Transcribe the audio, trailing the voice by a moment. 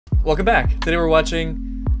Welcome back. Today we're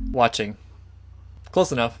watching...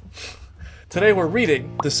 Close enough. Today we're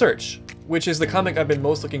reading The Search, which is the comic I've been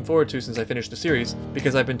most looking forward to since I finished the series,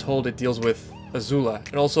 because I've been told it deals with Azula,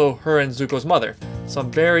 and also her and Zuko's mother. So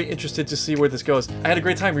I'm very interested to see where this goes. I had a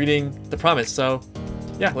great time reading The Promise, so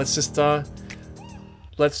yeah, let's just,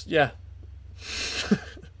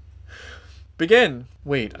 begin!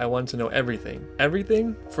 Wait, I want to know everything.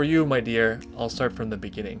 Everything? For you, my dear, I'll start from the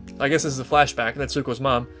beginning. I guess this is a flashback, that's Zuko's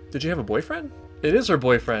mom. Did you have a boyfriend? It is her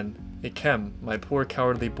boyfriend. Ikem, my poor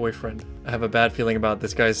cowardly boyfriend. I have a bad feeling about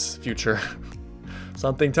this guy's future.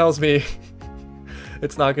 Something tells me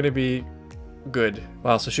it's not gonna be good.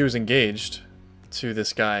 Wow, so she was engaged to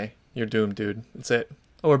this guy. You're doomed, dude. That's it.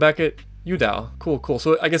 Oh, we're back at Udao. Cool, cool.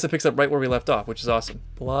 So I guess it picks up right where we left off, which is awesome.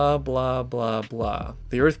 Blah, blah, blah, blah.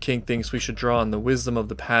 The Earth King thinks we should draw on the wisdom of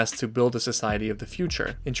the past to build a society of the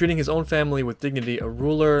future. In treating his own family with dignity, a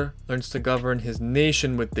ruler learns to govern his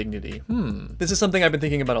nation with dignity. This is something I've been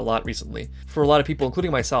thinking about a lot recently. For a lot of people,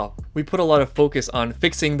 including myself, we put a lot of focus on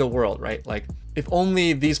fixing the world, right? Like, if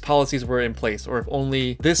only these policies were in place, or if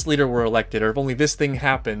only this leader were elected, or if only this thing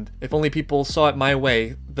happened, if only people saw it my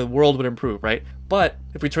way, the world would improve, right? But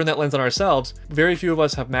if we turn that lens on ourselves, very few of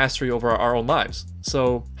us have mastery over our own lives.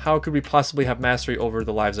 So how could we possibly have mastery over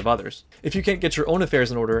the lives of others? If you can't get your own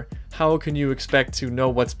affairs in order, how can you expect to know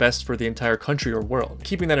what's best for the entire country or world?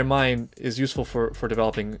 Keeping that in mind is useful for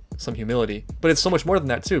developing some humility. But it's so much more than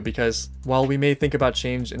that too, because while we may think about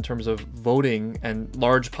change in terms of voting and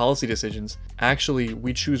large policy decisions, actually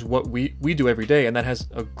we choose what we do every day, and that has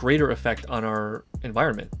a greater effect on our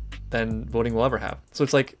environment than voting will ever have. So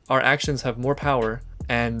it's like our actions have more power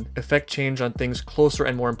and affect change on things closer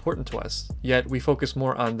and more important to us. Yet we focus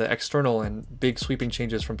more on the external and big sweeping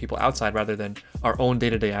changes from people outside rather than our own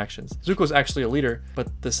day-to-day actions. Zuko's actually a leader,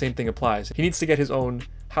 but the same thing applies. He needs to get his own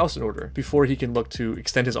house in order before he can look to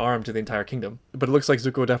extend his arm to the entire kingdom. But it looks like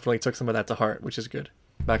Zuko definitely took some of that to heart, which is good.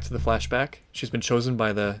 Back to the flashback. She's been chosen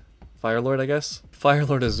by the Fire Lord, I guess? Fire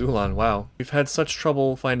Lord Azulan, wow. We've had such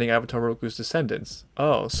trouble finding Avatar Roku's descendants.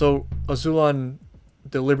 Oh, so Azulan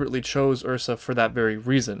deliberately chose Ursa for that very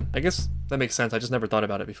reason. I guess that makes sense, I just never thought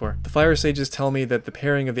about it before. The Fire Sages tell me that the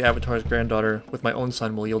pairing of the Avatar's granddaughter with my own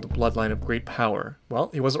son will yield a bloodline of great power. Well,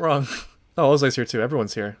 he wasn't wrong. Oh, Ozai's here too,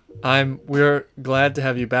 everyone's here. We're glad to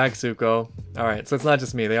have you back, Zuko. Alright, so it's not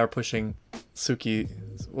just me, they are pushing Suki,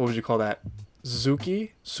 what would you call that?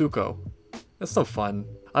 Zuki? Suko. That's no fun.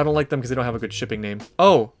 I don't like them because they don't have a good shipping name.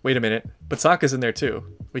 Oh, wait a minute. But Sokka's in there too.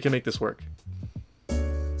 We can make this work.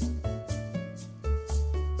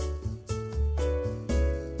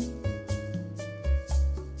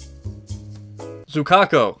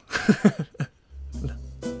 Zukako!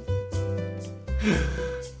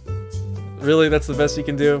 Really? That's the best you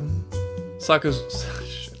can do? Sokka's...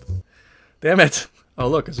 Shit. Damn it! Oh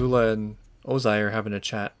look, Azula and Ozai are having a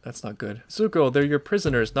chat. That's not good. Zuko, they're your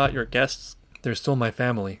prisoners, not your guests. They're still my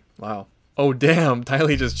family. Wow. Oh damn, Ty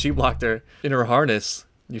Lee just chi-blocked her in her harness.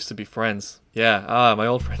 Used to be friends. Yeah, my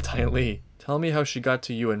old friend Ty Lee. Tell me how she got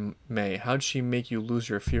to you and May. How'd she make you lose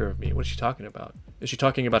your fear of me? What is she talking about? Is she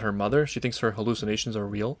talking about her mother? She thinks her hallucinations are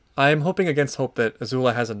real? I'm hoping against hope that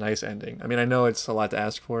Azula has a nice ending. I mean, I know it's a lot to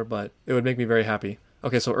ask for, but it would make me very happy.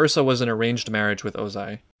 Okay, so Ursa was an arranged marriage with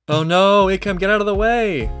Ozai. Oh no, Ikem, get out of the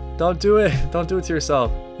way! Don't do it. Don't do it to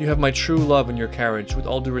yourself. You have my true love in your carriage. With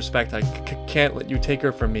all due respect, I can't let you take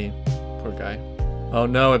her from me. Poor guy. Oh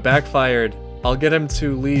no, it backfired. I'll get him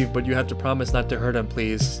to leave, but you have to promise not to hurt him,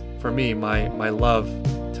 please. For me, my love.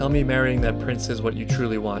 Tell me marrying that prince is what you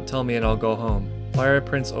truly want. Tell me and I'll go home. Fire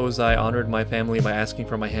Prince Ozai honored my family by asking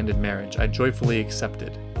for my hand in marriage. I joyfully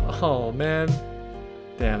accepted. Oh man.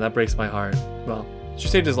 Damn, that breaks my heart. Well, she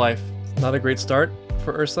saved his life. Not a great start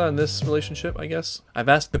for Ursa in this relationship, I guess. I've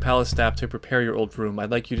asked the palace staff to prepare your old room.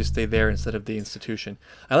 I'd like you to stay there instead of the institution.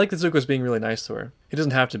 I like that Zuko's being really nice to her. He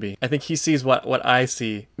doesn't have to be. I think he sees what I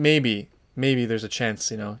see. Maybe there's a chance,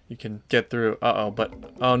 you know, you can get through. But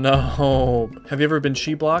oh no. Have you ever been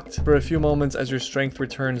chi-blocked? For a few moments as your strength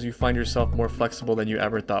returns, you find yourself more flexible than you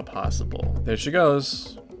ever thought possible. There she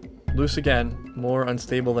goes. Loose again. More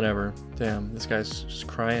unstable than ever. Damn, this guy's just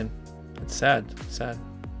crying. It's sad. It's sad.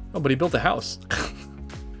 Oh, but he built a house.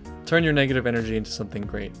 Turn your negative energy into something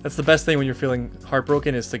great. That's the best thing when you're feeling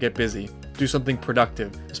heartbroken, is to get busy. Do something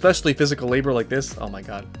productive. Especially physical labor like this. Oh my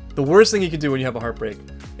god. The worst thing you can do when you have a heartbreak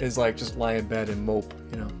is like just lie in bed and mope,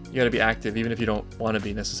 you know. You gotta be active even if you don't want to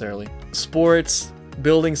be necessarily. Sports,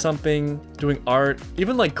 building something, doing art,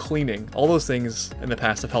 even like cleaning. All those things in the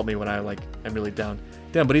past have helped me when I like am really down.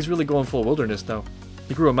 Damn, but he's really going full wilderness though.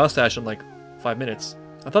 He grew a mustache in like 5 minutes.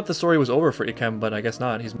 I thought the story was over for Ikem, but I guess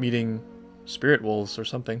not. He's meeting spirit wolves or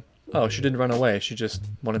something. Oh, she didn't run away. She just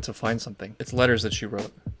wanted to find something. It's letters that she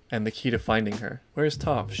wrote. And the key to finding her. Where's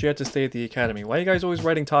Toph? She had to stay at the academy. Why are you guys always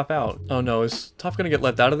writing Toph out? Oh no, is Toph gonna get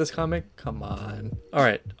left out of this comic? Come on.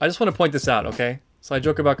 Alright, I just want to point this out, okay? So I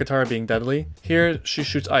joke about Katara being deadly. Here, she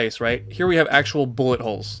shoots ice, right? Here we have actual bullet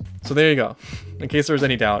holes. So there you go, in case there was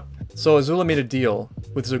any doubt. So Azula made a deal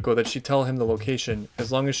with Zuko that she'd tell him the location as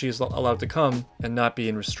long as she's allowed to come and not be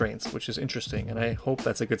in restraints, which is interesting, and I hope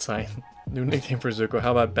that's a good sign. New nickname for Zuko.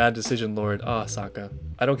 How about Bad Decision Lord? Ah, Sokka.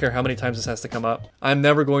 I don't care how many times this has to come up. I'm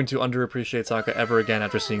never going to underappreciate Sokka ever again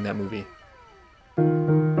after seeing that movie.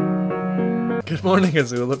 Good morning,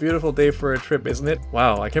 Azula. Beautiful day for a trip, isn't it?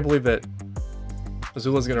 Wow, I can't believe that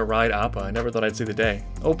Azula's gonna ride Appa. I never thought I'd see the day.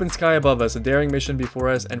 Open sky above us, a daring mission before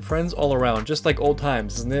us, and friends all around, just like old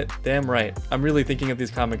times, isn't it? Damn right. I'm really thinking of these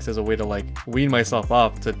comics as a way to, like, wean myself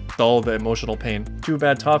off to dull the emotional pain. Too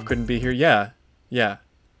bad Toph couldn't be here. Yeah.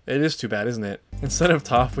 It is too bad, isn't it? Instead of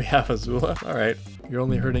Toph, we have Azula. Alright. You're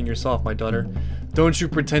only hurting yourself, my daughter. Don't you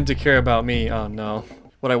pretend to care about me. Oh no.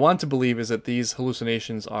 What I want to believe is that these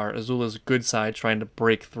hallucinations are Azula's good side trying to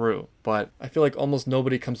break through. But I feel like almost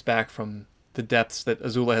nobody comes back from the depths that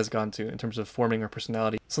Azula has gone to in terms of forming her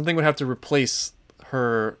personality. Something would have to replace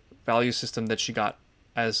her value system that she got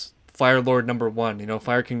as Fire Lord #1, you know,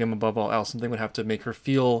 Fire Kingdom above all else. Something would have to make her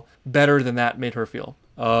feel better than that made her feel.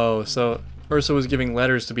 Oh, so Ursa was giving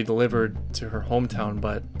letters to be delivered to her hometown,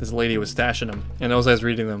 but this lady was stashing them. And as I was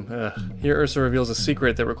reading them, ugh. Here Ursa reveals a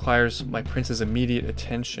secret that requires my prince's immediate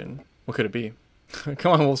attention. What could it be?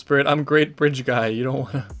 Come on, Wolf Spirit, I'm a great bridge guy. You don't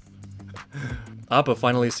wanna... Appa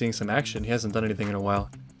finally seeing some action. He hasn't done anything in a while.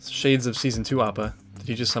 Shades of Season 2 Appa. Did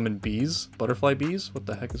he just summon bees? Butterfly bees? What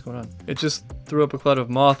the heck is going on? It just threw up a cloud of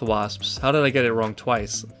moth wasps. How did I get it wrong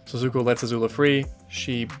twice? So Zuko lets Azula free.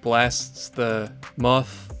 She blasts the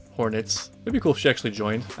moth hornets. It'd be cool if she actually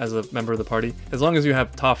joined as a member of the party. As long as you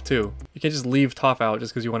have Toph too. You can't just leave Toph out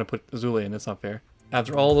just because you want to put Azula in. That's not fair.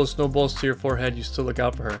 After all those snowballs to your forehead, you still look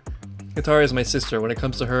out for her. Katara is my sister. When it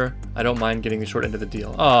comes to her, I don't mind getting the short end of the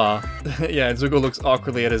deal. Aw. Yeah, and Zuko looks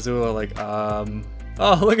awkwardly at Azula like,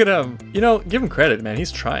 Oh, look at him. You know, give him credit, man.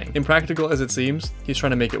 He's trying. Impractical as it seems, he's trying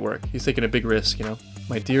to make it work. He's taking a big risk, you know?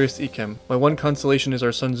 My dearest Ikem, my one consolation is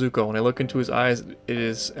our son Zuko. When I look into his eyes, it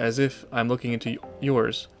is as if I'm looking into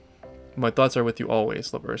yours. My thoughts are with you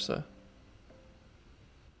always, love Ursa.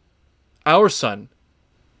 Our son.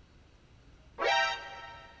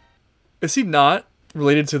 Is he not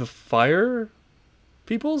related to the fire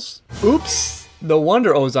peoples? Oops! No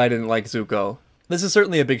wonder Ozai didn't like Zuko. This is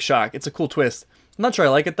certainly a big shock. It's a cool twist. I'm not sure I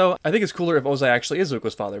like it though. I think it's cooler if Ozai actually is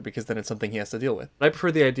Zuko's father, because then it's something he has to deal with. I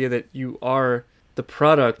prefer the idea that you are the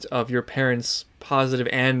product of your parents' positive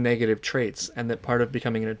and negative traits, and that part of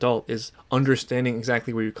becoming an adult is understanding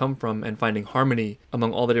exactly where you come from and finding harmony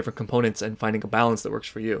among all the different components and finding a balance that works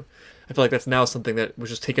for you. I feel like that's now something that was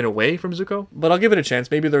just taken away from Zuko, but I'll give it a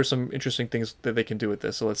chance. Maybe there's some interesting things that they can do with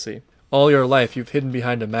this, so let's see. All your life, you've hidden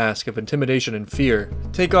behind a mask of intimidation and fear.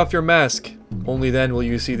 Take off your mask. Only then will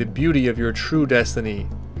you see the beauty of your true destiny.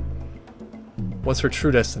 What's her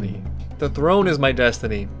true destiny? The throne is my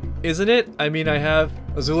destiny. Isn't it? I mean,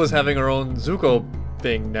 Azula's having her own Zuko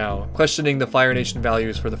thing now. Questioning the Fire Nation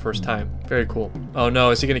values for the first time. Very cool. Oh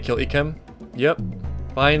no, is he gonna kill Ikem? Yep.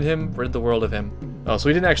 Find him, rid the world of him. Oh, so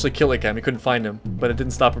he didn't actually kill Ikem, he couldn't find him, but it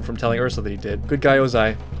didn't stop him from telling Ursa that he did. Good guy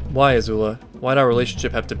Ozai. Why, Azula? Why'd our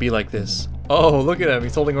relationship have to be like this? Oh, look at him,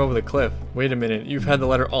 he's holding her over the cliff. Wait a minute, you've had the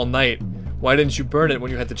letter all night. Why didn't you burn it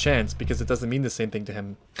when you had the chance? Because it doesn't mean the same thing to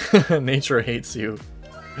him. Nature hates you.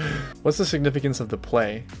 What's the significance of the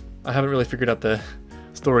play? I haven't really figured out the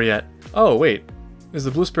story yet. Oh, wait. Is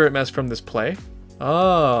the blue spirit mask from this play?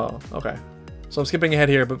 Oh, okay. So I'm skipping ahead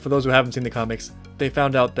here, but for those who haven't seen the comics, they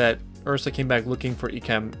found out that Ursa came back looking for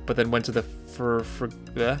Ikem, but then went to the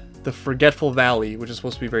Forgetful Valley, which is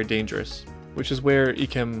supposed to be very dangerous, which is where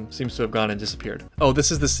Ikem seems to have gone and disappeared. Oh,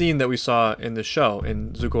 this is the scene that we saw in the show,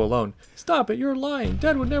 in Zuko Alone. Stop it, you're lying.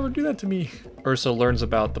 Dad would never do that to me. Ursa learns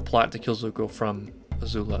about the plot to kill Zuko from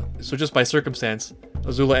Azula. So just by circumstance,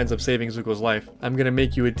 Azula ends up saving Zuko's life. I'm gonna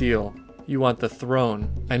make you a deal. You want the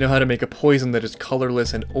throne. I know how to make a poison that is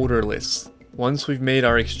colorless and odorless. Once we've made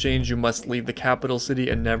our exchange, you must leave the capital city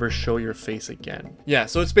and never show your face again. Yeah,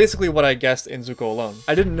 so it's basically what I guessed in Zuko Alone.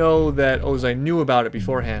 I didn't know that Ozai knew about it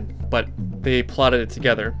beforehand, but they plotted it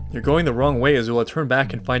together. You're going the wrong way, Azula. Turn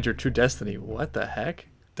back and find your true destiny. What the heck?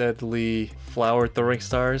 Deadly flower throwing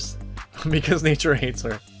stars? Because nature hates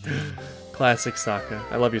her. Classic Sokka.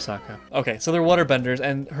 I love you, Sokka. Okay, so they're waterbenders,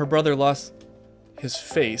 and her brother lost his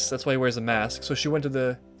face. That's why he wears a mask. So she went to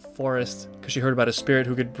the forest because she heard about a spirit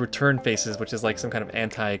who could return faces, which is like some kind of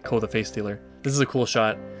anti-Ko the Face Stealer. This is a cool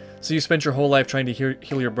shot. So you spent your whole life trying to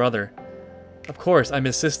heal your brother. Of course, I'm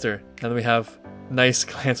his sister. And then we have nice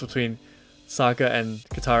glance between Sokka and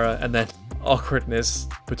Katara, and then awkwardness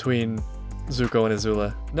between Zuko and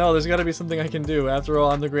Azula. No, there's gotta be something I can do. After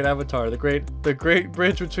all, I'm the great avatar. The great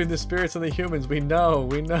bridge between the spirits and the humans. We know.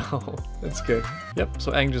 That's good. Yep,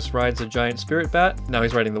 so Aang just rides a giant spirit bat. Now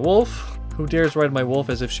he's riding the wolf. Who dares ride my wolf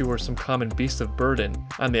as if she were some common beast of burden?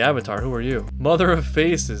 I'm the avatar, who are you? Mother of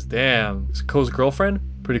faces, damn. Is Ko's girlfriend?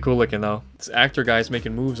 Pretty cool looking though. This actor guy's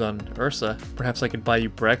making moves on Ursa. Perhaps I could buy you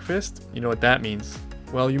breakfast? You know what that means.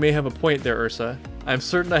 Well, you may have a point there, Ursa. I'm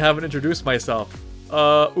certain I haven't introduced myself.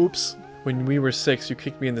 Oops. When we were 6, you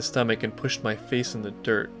kicked me in the stomach and pushed my face in the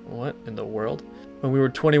dirt. What in the world? When we were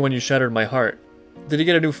 21, you shattered my heart. Did he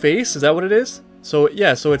get a new face? Is that what it is? So,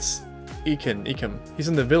 yeah, so it's Ikem. He's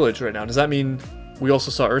in the village right now. Does that mean we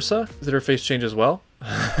also saw Ursa? Did her face change as well?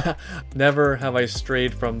 Never have I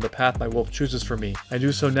strayed from the path my wolf chooses for me. I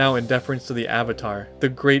do so now in deference to the Avatar, the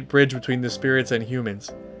great bridge between the spirits and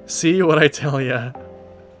humans. See what I tell ya?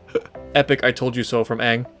 Epic I told you so from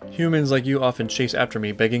Aang. Humans like you often chase after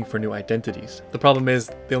me, begging for new identities. The problem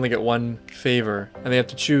is, they only get one favor, and they have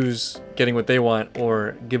to choose getting what they want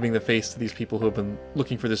or giving the face to these people who have been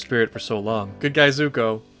looking for the spirit for so long. Good guy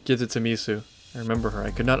Zuko gives it to Misu. I remember her.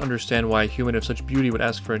 I could not understand why a human of such beauty would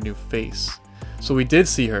ask for a new face. So we did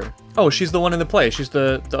see her. Oh, she's the one in the play. She's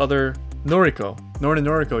the other Noriko. Norn and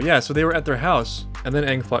Noriko. Yeah, so they were at their house, and then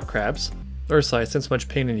Aang fought crabs. Ursa, I sense much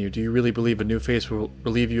pain in you. Do you really believe a new face will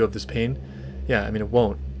relieve you of this pain? Yeah, I mean, it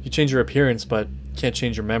won't. You change your appearance, but you can't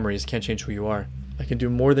change your memories, can't change who you are. I can do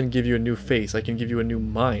more than give you a new face. I can give you a new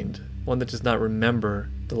mind. One that does not remember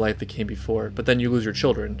the life that came before. But then you lose your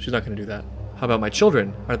children. She's not going to do that. How about my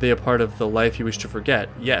children? Are they a part of the life you wish to forget?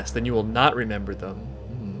 Yes, then you will not remember them.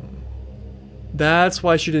 That's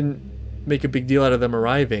why she didn't make a big deal out of them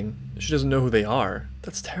arriving. She doesn't know who they are.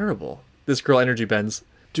 That's terrible. This girl energy bends.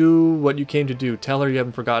 Do what you came to do. Tell her you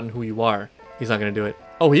haven't forgotten who you are. He's not going to do it.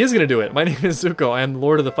 Oh, he is going to do it. My name is Zuko. I am the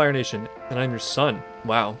Lord of the Fire Nation, and I'm your son.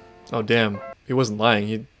 Wow. Oh, damn. He wasn't lying.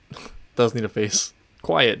 He does need a face.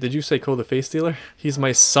 Quiet. Did you say Ko the face stealer? He's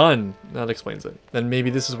my son. That explains it. Then maybe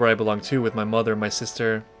this is where I belong too, with my mother, my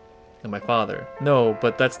sister, and my father. No,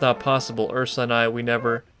 but that's not possible. Ursa and I, we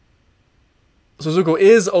never... So Zuko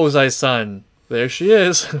is Ozai's son. There she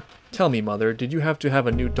is. Tell me, mother, did you have to have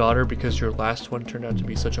a new daughter because your last one turned out to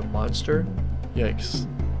be such a monster? Yikes.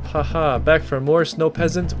 Haha, back for more, snow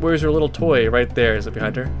peasant? Where's your little toy? Right there. Is it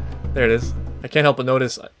behind her? There it is. I can't help but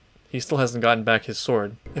notice he still hasn't gotten back his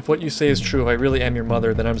sword. If what you say is true, if I really am your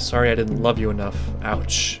mother, then I'm sorry I didn't love you enough.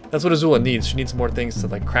 Ouch. That's what Azula needs. She needs more things to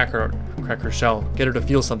like crack her shell. Get her to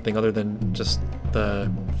feel something other than just the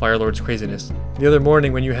Fire Lord's craziness. The other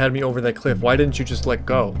morning when you had me over that cliff, why didn't you just let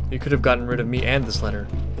go? You could have gotten rid of me and this letter.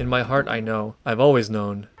 In my heart I know. I've always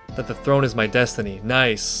known that the throne is my destiny.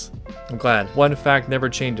 Nice. I'm glad. One fact never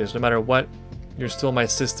changes. No matter what, you're still my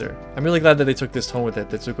sister. I'm really glad that they took this tone with it,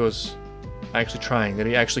 that Zuko's actually trying, that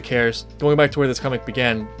he actually cares. Going back to where this comic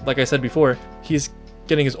began, like I said before, he's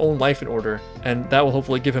getting his own life in order, and that will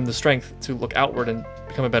hopefully give him the strength to look outward and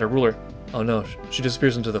become a better ruler. Oh no, she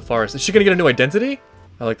disappears into the forest. Is she gonna get a new identity?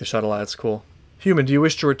 I like the shot a lot, it's cool. Human, do you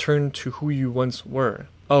wish to return to who you once were?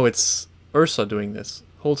 Oh, it's Ursa doing this.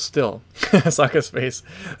 Hold still. Sokka's face.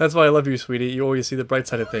 That's why I love you, sweetie. You always see the bright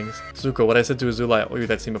side of things. Zuko, what I said to Azula, I owe you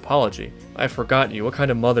that same apology. I forgot you. What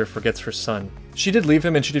kind of mother forgets her son? She did leave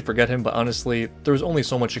him and she did forget him, but honestly, there was only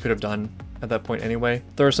so much she could have done at that point anyway.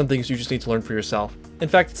 There are some things you just need to learn for yourself. In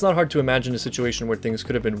fact, it's not hard to imagine a situation where things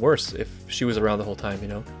could have been worse if she was around the whole time, you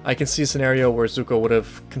know? I can see a scenario where Zuko would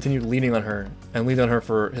have continued leaning on her and leaned on her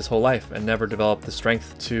for his whole life and never developed the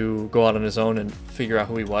strength to go out on his own and figure out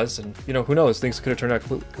who he was. And, you know, who knows? Things could have turned out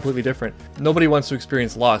completely different. Nobody wants to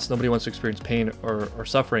experience loss. Nobody wants to experience pain or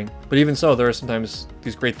suffering. But even so, there are sometimes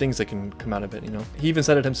these great things that can come out of it, you know? He even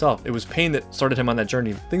said it himself. It was pain that started him on that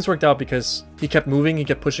journey. Things worked out because he kept moving, he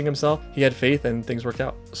kept pushing himself, he had faith, and things worked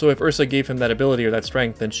out. So if Ursa gave him that ability or that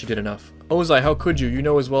strength, then she did enough. Ozai, how could you? You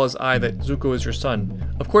know as well as I that Zuko is your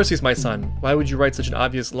son. Of course he's my son. Why would you write such an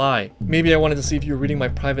obvious lie? Maybe I wanted to see if you were reading my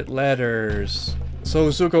private letters. So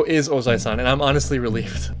Zuko is Ozai's son, and I'm honestly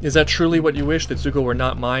relieved. Is that truly what you wish, that Zuko were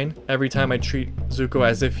not mine? Every time I treat Zuko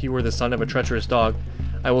as if he were the son of a treacherous dog,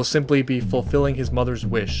 I will simply be fulfilling his mother's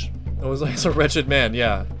wish. Ozai's a wretched man,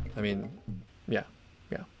 yeah. I mean, yeah.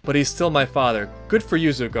 But he's still my father. Good for you,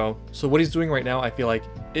 Zuko. So what he's doing right now, I feel like,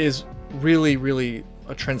 is really, really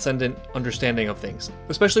a transcendent understanding of things.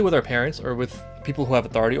 Especially with our parents, or with people who have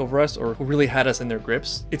authority over us, or who really had us in their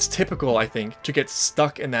grips. It's typical, I think, to get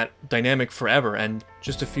stuck in that dynamic forever, and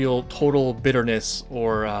just to feel total bitterness,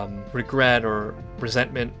 or regret, or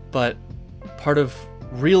resentment. But part of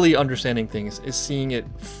really understanding things is seeing it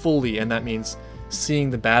fully, and that means seeing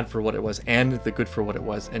the bad for what it was and the good for what it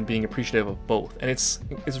was, and being appreciative of both. And it's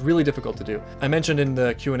really difficult to do. I mentioned in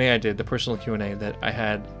the Q&A I did, the personal Q&A, that I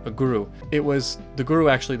had a guru. It was the guru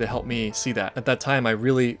actually that helped me see that. At that time, I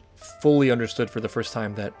really fully understood for the first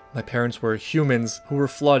time that my parents were humans who were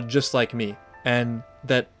flawed just like me, and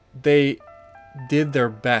that they did their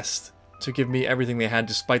best to give me everything they had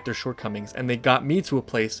despite their shortcomings, and they got me to a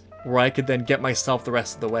place where I could then get myself the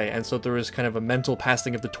rest of the way. And so there was kind of a mental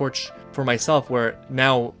passing of the torch for myself, where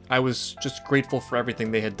now I was just grateful for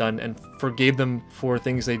everything they had done and forgave them for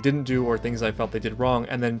things they didn't do or things I felt they did wrong,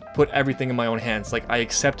 and then put everything in my own hands. Like, I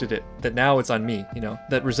accepted it, that now it's on me, you know,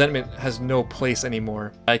 that resentment has no place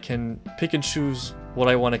anymore. I can pick and choose what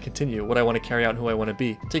I want to continue, what I want to carry out, and who I want to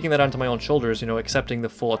be. Taking that onto my own shoulders, you know, accepting the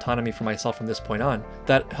full autonomy for myself from this point on,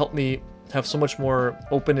 that helped me have so much more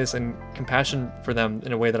openness and compassion for them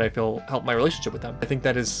in a way that I feel helped my relationship with them. I think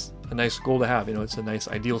that is a nice goal to have. You know, it's a nice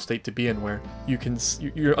ideal state to be in, where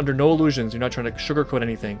you're under no illusions. You're not trying to sugarcoat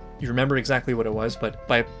anything. You remember exactly what it was, but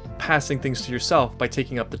by passing things to yourself, by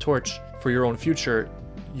taking up the torch for your own future,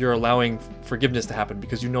 you're allowing forgiveness to happen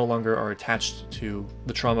because you no longer are attached to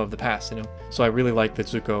the trauma of the past, you know? So I really like that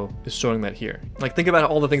Zuko is showing that here. Like, think about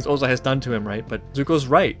all the things Ozai has done to him, right? But Zuko's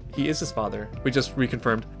right. He is his father. We just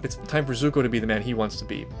reconfirmed. It's time for Zuko to be the man he wants to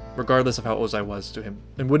be, regardless of how Ozai was to him.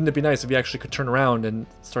 And wouldn't it be nice if he actually could turn around and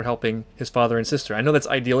start helping his father and sister? I know that's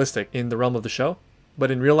idealistic in the realm of the show, but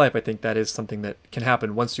in real life, I think that is something that can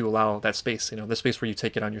happen once you allow that space, you know, the space where you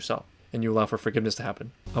take it on yourself and you allow for forgiveness to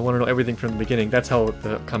happen. I want to know everything from the beginning. That's how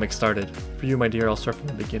the comic started. For you, my dear, I'll start from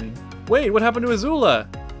the beginning. Wait, what happened to Azula?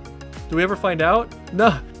 Do we ever find out?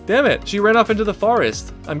 No, damn it. She ran off into the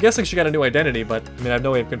forest. I'm guessing she got a new identity, but I mean, I have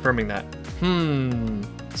no way of confirming that.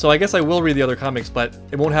 So I guess I will read the other comics, but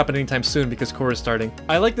it won't happen anytime soon because Korra's starting.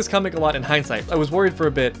 I like this comic a lot in hindsight. I was worried for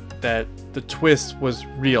a bit that the twist was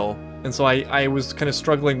real, and so I was kind of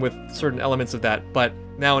struggling with certain elements of that, but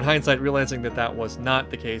now in hindsight, realizing that that was not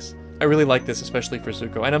the case, I really like this, especially for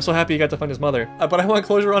Zuko, and I'm so happy he got to find his mother. But I want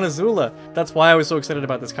closure on Azula. That's why I was so excited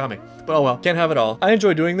about this comic. But oh well, can't have it all. I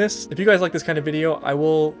enjoy doing this. If you guys like this kind of video, I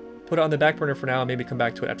will put it on the back burner for now and maybe come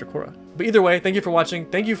back to it after Korra. But either way, thank you for watching.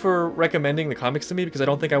 Thank you for recommending the comics to me, because I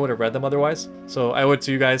don't think I would have read them otherwise. So I owe it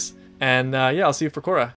to you guys. And yeah, I'll see you for Korra.